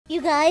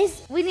You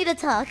guys, we need to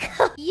talk.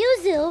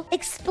 Yuzu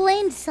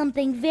explained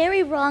something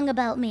very wrong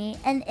about me,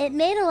 and it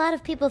made a lot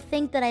of people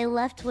think that I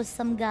left with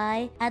some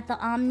guy at the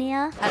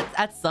Omnia.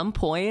 At some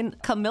point,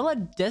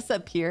 Camila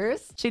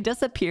disappears. She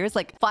disappears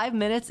like 5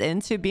 minutes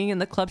into being in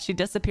the club. She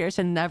disappears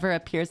and never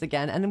appears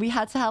again. And we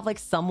had to have like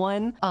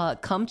someone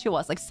come to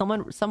us, like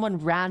someone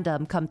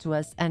random come to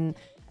us, and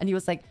he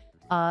was like,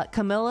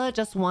 Camila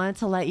just wanted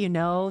to let you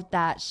know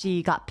that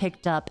she got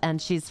picked up and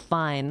she's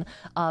fine.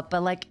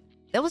 But like,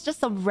 it was just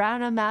some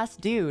random ass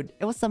dude.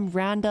 It was some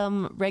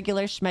random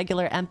regular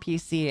schmegular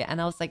NPC,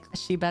 and I was like,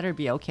 she better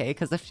be okay,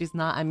 because if she's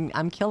not,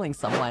 I'm killing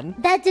someone.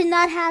 That did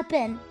not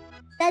happen.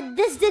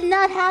 This did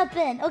not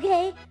happen,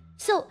 okay?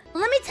 So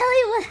let me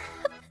tell you what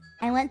happened.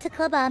 I went to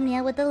Club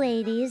Omnia with the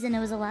ladies, and it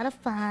was a lot of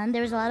fun.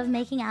 There was a lot of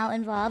making out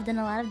involved, and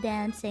a lot of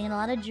dancing, and a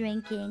lot of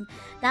drinking.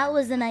 That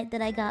was the night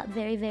that I got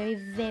very, very,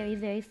 very,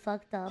 very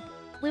fucked up.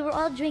 We were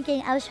all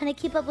drinking. I was trying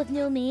to keep up with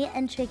New Me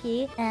and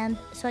Tricky, and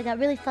so I got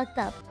really fucked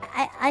up.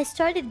 I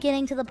started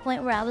getting to the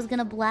point where I was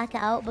gonna black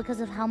out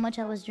because of how much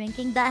I was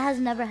drinking. That has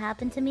never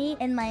happened to me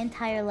in my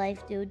entire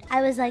life, dude.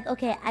 I was like,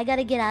 okay, I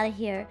gotta get out of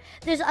here.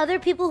 There's other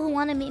people who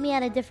want to meet me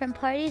at a different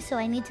party, so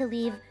I need to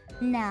leave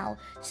now.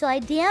 So I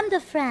DM'd a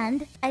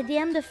friend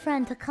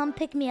to come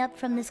pick me up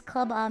from this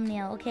Club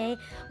Omnia, okay?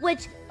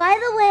 Which, by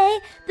the way,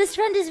 this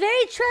friend is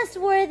very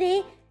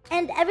trustworthy,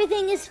 and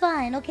everything is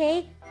fine,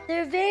 okay?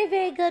 They're a very,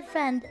 very good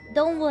friend.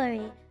 Don't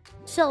worry.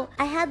 So,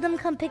 I had them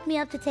come pick me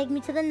up to take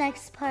me to the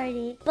next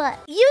party. But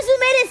Yuzu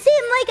made it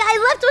seem like I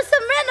left with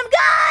some random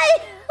guy!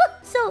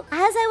 So,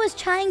 as I was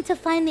trying to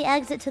find the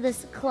exit to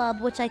this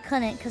club, which I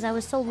couldn't because I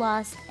was so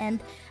lost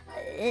and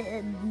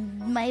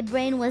my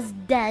brain was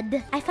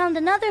dead, I found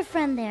another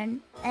friend there,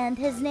 and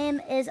his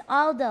name is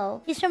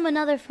Aldo. He's from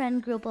another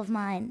friend group of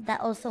mine that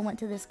also went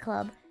to this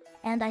club.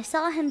 And I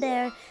saw him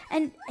there,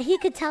 and he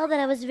could tell that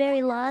I was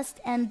very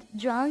lost and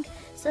drunk.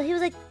 So he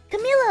was like,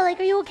 Camila, like,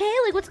 are you okay?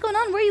 Like, what's going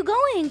on? Where are you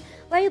going?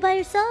 Why are you by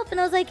yourself? And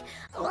I was like,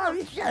 oh,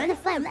 I'm trying to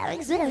find that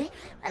exit.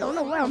 I don't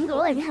know where I'm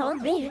going. Help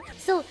me.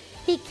 So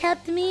he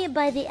kept me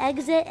by the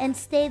exit and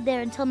stayed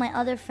there until my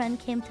other friend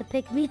came to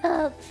pick me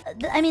up.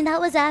 I mean, that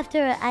was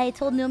after I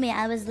told Numi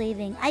I was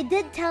leaving. I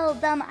did tell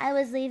them I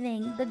was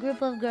leaving, the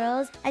group of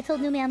girls. I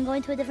told Numi I'm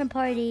going to a different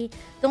party.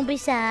 Don't be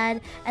sad.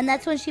 And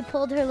that's when she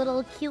pulled her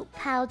little cute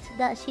pout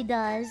that she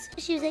does.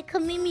 She was like,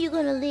 Kamimi, you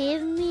gonna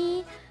leave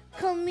me?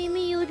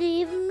 Kamimi, you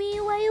leave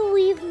me? Why you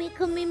leave me?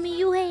 Kamimi,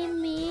 you hate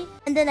me?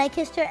 And then I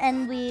kissed her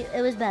and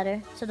it was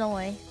better. So don't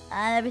worry.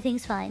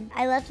 Everything's fine.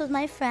 I left with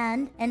my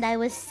friend and I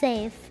was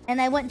safe. And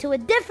I went to a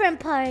different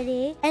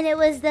party, and it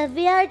was the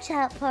VR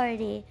chat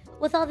party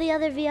with all the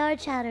other VR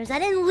chatters. I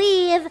didn't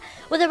leave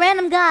with a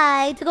random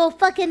guy to go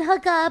fucking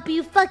hook up,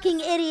 you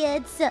fucking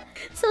idiots.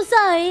 So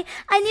sorry.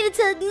 I needed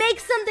to make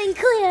something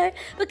clear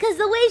because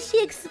the way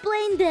she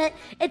explained it,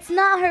 it's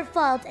not her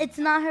fault. It's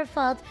not her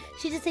fault.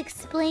 She just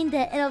explained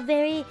it in a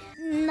very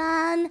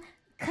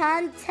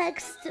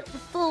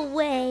non-contextful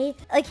way,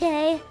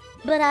 okay?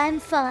 But I'm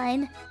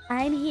fine.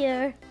 I'm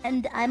here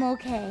and I'm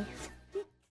okay.